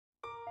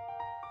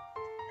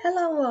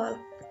Hello all,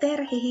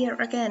 Terhi here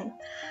again.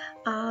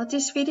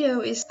 This video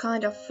is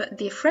kind of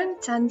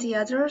different than the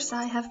others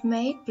I have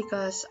made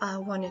because I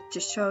wanted to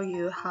show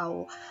you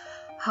how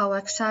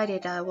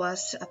excited I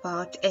was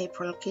about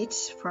April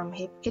Kits from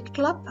Hip Kit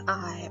Club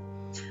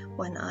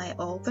when I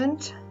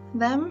opened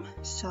them.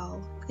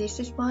 So this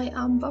is my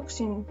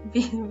unboxing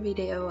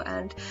video,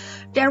 and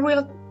there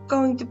will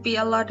going to be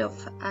a lot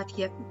of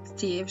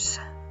adjectives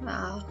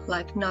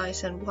like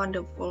nice and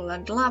wonderful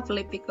and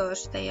lovely,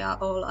 because they are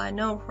all I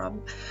know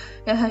from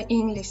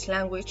English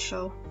language.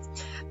 So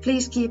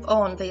please keep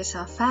on, these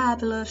are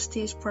fabulous,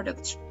 these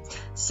products.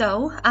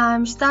 So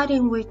I'm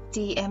starting with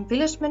the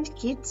embellishment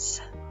kit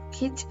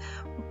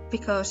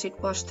because it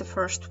was the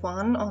first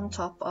one on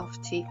top of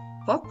the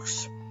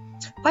box.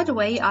 By the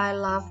way, I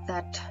love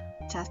that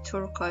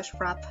turquoise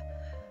wrap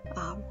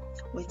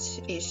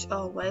which is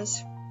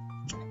always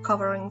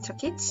covering the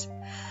kits.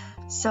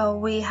 So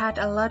we had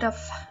a lot of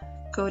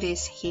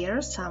goodies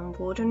here, some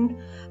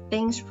wooden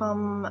things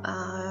from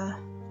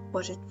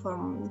was it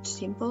from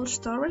Simple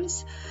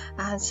Stories,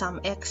 and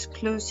some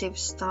exclusive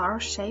star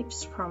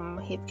shapes from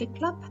Hip Kit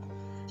Club.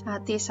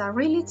 These are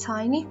really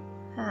tiny,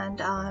 and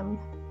I'm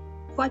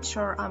quite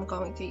sure I'm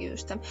going to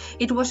use them.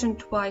 It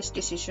wasn't a wise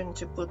decision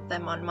to put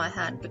them on my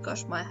hand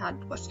because my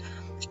hand was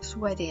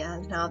sweaty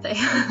and now they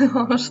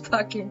are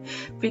stuck in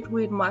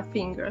between my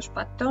fingers,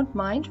 but don't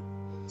mind.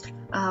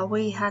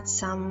 We had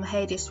some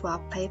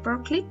Hadeswap paper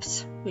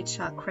clips, which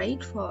are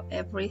great for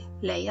every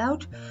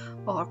layout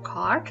or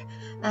card.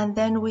 And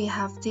then we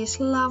have these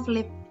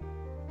lovely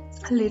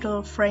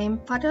little frame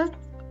buttons.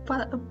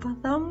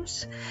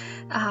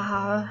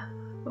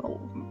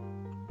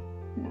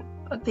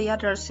 The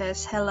other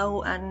says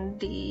hello and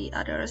the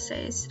other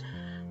says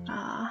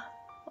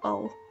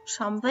oh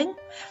something.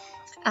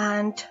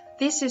 And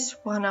this is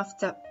one of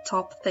the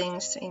top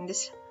things in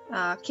this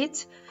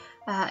kit,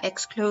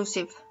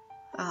 exclusive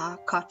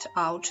cut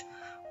out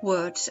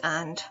words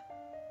and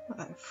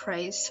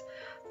phrase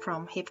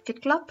from Hip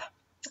Kit Club,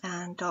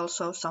 and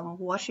also some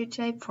washi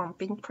tape from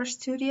Pinkpress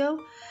Studio,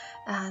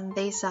 and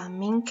these are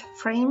mink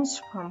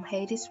frames from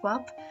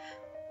Hadeswap.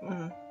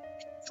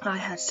 I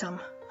had some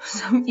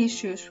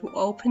issues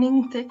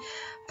opening the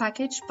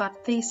package,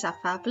 but these are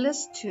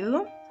fabulous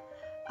too.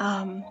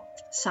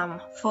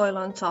 Some foil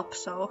on top,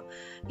 so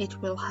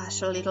it will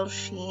have a little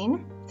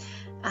sheen.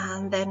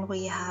 And then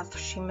we have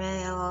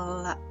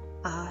Shimel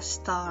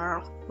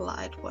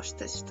Starlight, was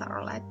the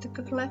Starlight the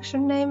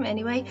collection name?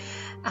 Anyway,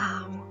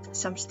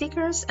 some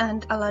stickers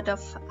and a lot of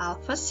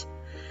alphas.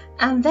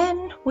 And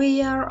then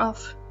we are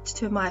off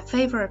to my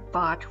favorite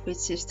part,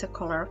 which is the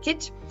color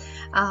kit.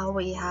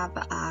 We have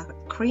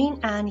green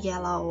and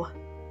yellow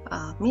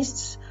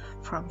mists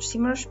from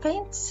Simmers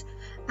Paints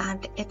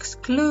and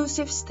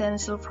exclusive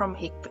stencil from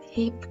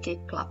Hip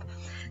Kit Club.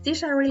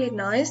 These are really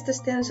nice. The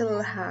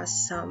stencil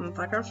has some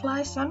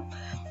butterflies on,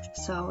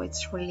 so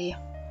it's really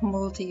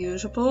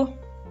multi-usable,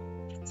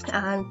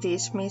 and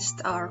these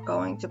mists are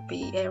going to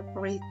be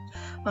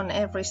on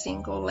every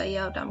single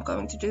layout I'm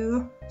going to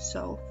do,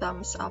 so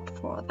thumbs up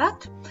for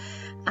that.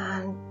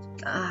 And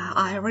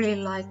I really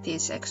like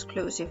this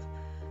exclusive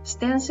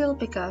stencil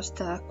because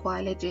the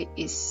quality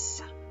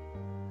is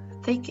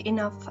thick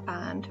enough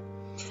and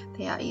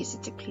they are easy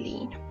to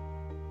clean.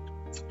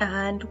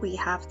 And we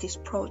have this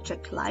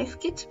Project Life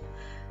kit,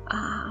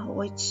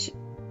 which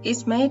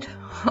is made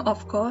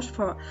of course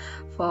for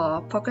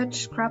pocket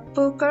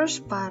scrapbookers,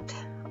 but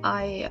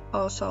I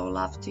also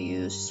love to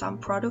use some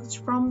products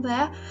from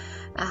there,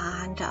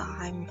 and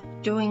I'm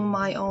doing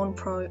my own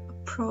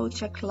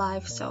Project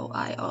Life, so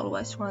I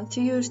always want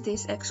to use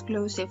these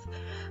exclusive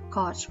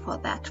cards for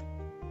that.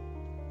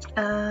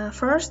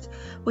 First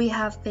we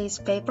have these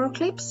paper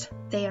clips.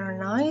 They are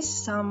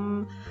nice.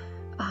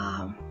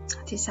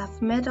 These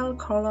have metal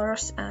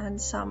colors and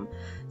some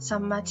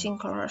matching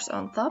colors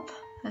on top,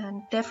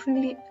 and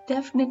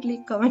definitely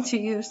going to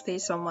use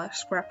these on my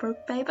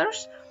scrapbook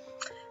papers.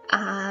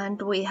 And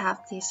we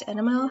have these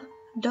enamel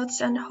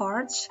dots and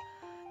hearts,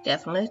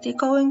 definitely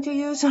going to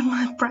use on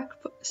my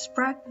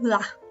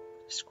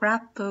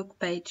scrapbook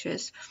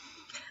pages.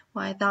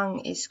 My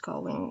tongue is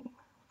going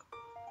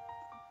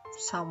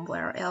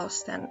somewhere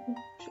else than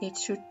it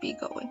should be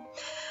going.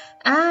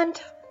 And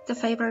the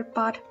favorite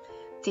part,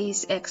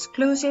 these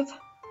exclusive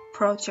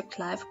Project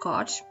Life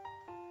cards.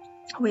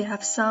 We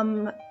have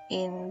some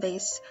in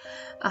this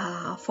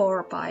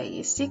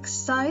 4x6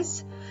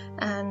 size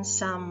and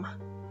some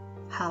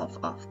half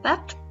of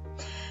that.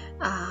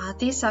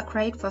 These are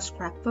great for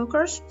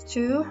scrapbookers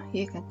too.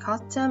 You can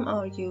cut them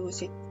or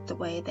use it the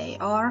way they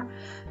are.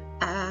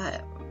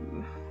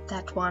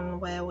 That one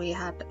where we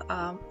had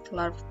a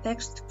lot of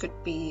text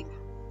could be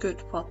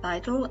good for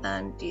title,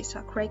 and these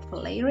are great for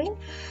layering.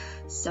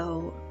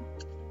 So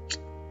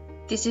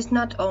this is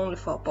not only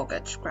for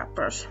pocket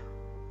scrappers,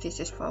 this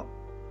is for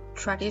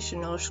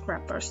traditional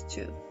scrappers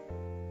too.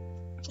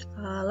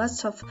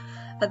 Lots of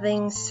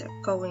things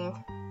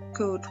going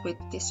good with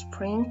this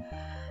spring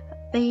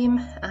theme,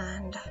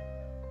 and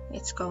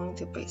it's going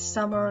to be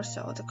summer,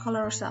 so the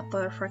colors are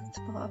perfect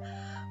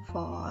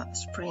for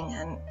spring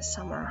and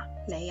summer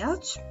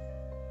layouts.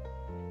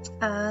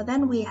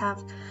 Then we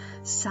have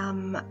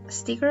some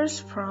stickers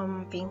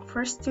from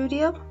Pinkfresh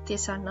Studio.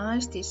 These are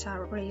nice, these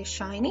are really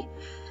shiny,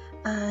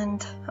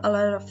 and a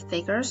lot of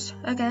stickers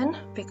again,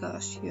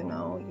 because you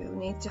know you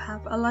need to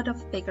have a lot of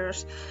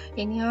stickers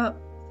in your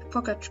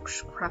pocket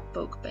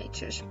scrapbook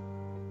pages.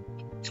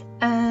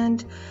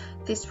 And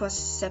this was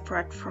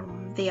separate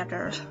from the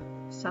other,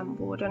 some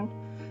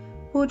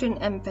wooden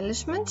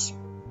embellishments.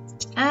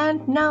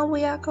 And now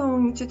we are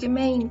going to the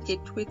main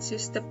kit, which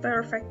is the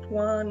perfect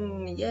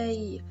one.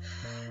 Yay!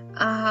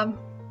 I'm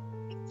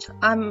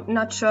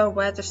not sure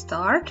where to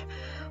start,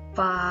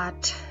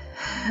 but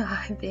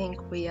I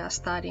think we are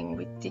starting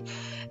with the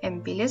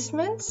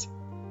embellishments.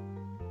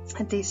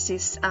 This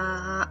is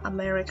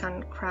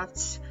American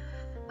Crafts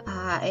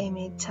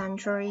Amy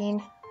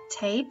Tangerine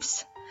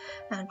tapes,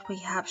 and we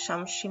have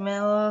some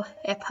Shimel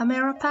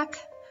ephemera pack.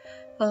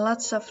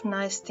 Lots of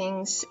nice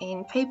things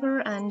in paper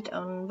and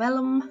on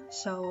vellum,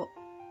 so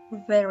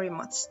very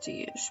much to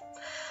use.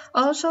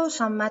 Also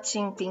some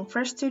matching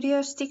Pinkfresh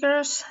Studio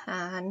stickers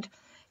and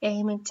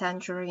Amy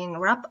Tangerine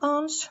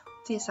wrap-ons.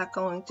 These are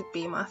going to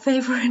be my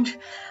favorite.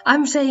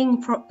 I'm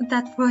saying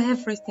that for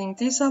everything.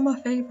 These are my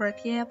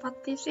favorite, yeah,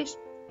 but this is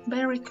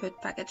very good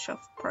package of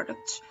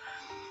products.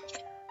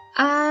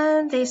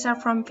 And these are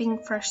from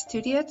Pinkfresh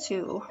Studio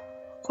too.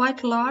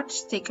 Quite large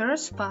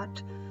stickers,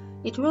 but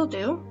it will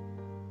do.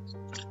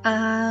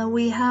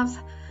 We have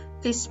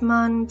this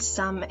month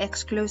some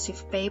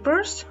exclusive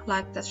papers,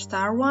 like the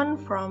star one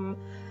from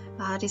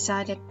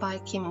decided by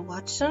Kim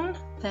Watson.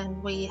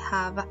 Then we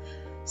have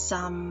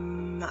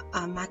some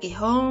Maggie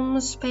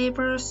Holmes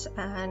papers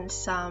and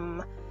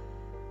some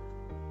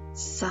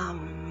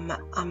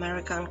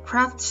American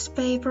Crafts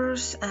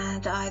papers,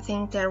 and I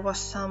think there was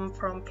some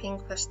from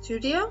Pinkfresh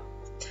Studio,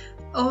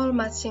 all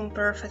matching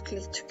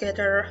perfectly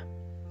together.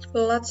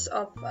 Lots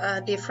of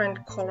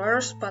different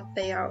colors, but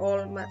they are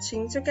all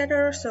matching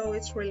together, so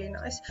it's really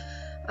nice.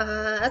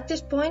 At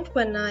this point,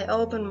 when I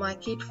open my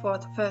kit for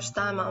the first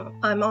time,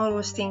 I'm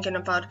always thinking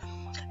about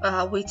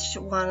which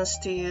ones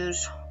to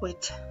use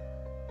with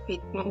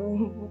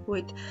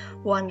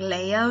one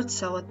layout.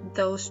 So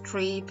those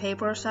three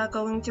papers are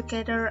going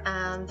together,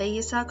 and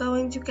these are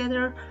going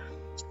together.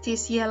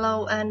 These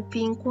yellow and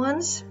pink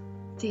ones.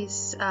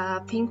 This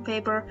pink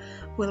paper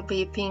will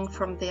be pink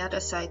from the other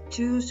side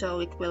too,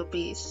 so it will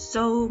be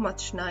so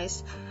much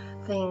nice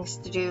things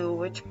to do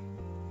with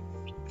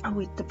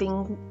the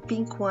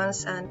pink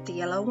ones and the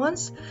yellow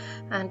ones,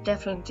 and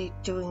definitely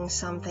doing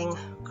something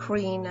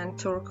green and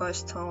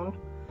turquoise tone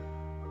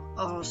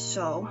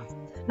also.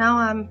 Now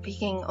I'm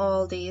picking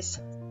all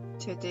these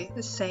to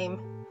the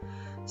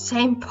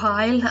same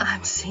pile.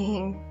 I'm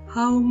seeing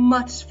how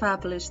much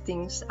fabulous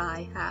things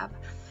I have.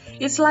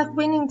 It's like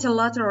winning the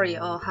lottery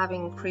or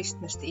having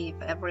Christmas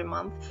Eve every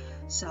month.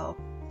 So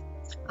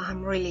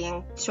I'm really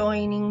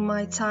enjoying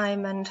my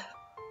time and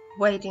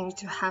waiting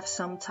to have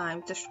some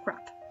time to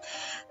scrap.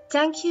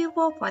 Thank you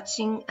for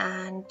watching,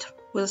 and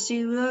we'll see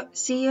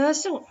you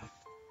soon.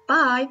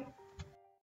 Bye!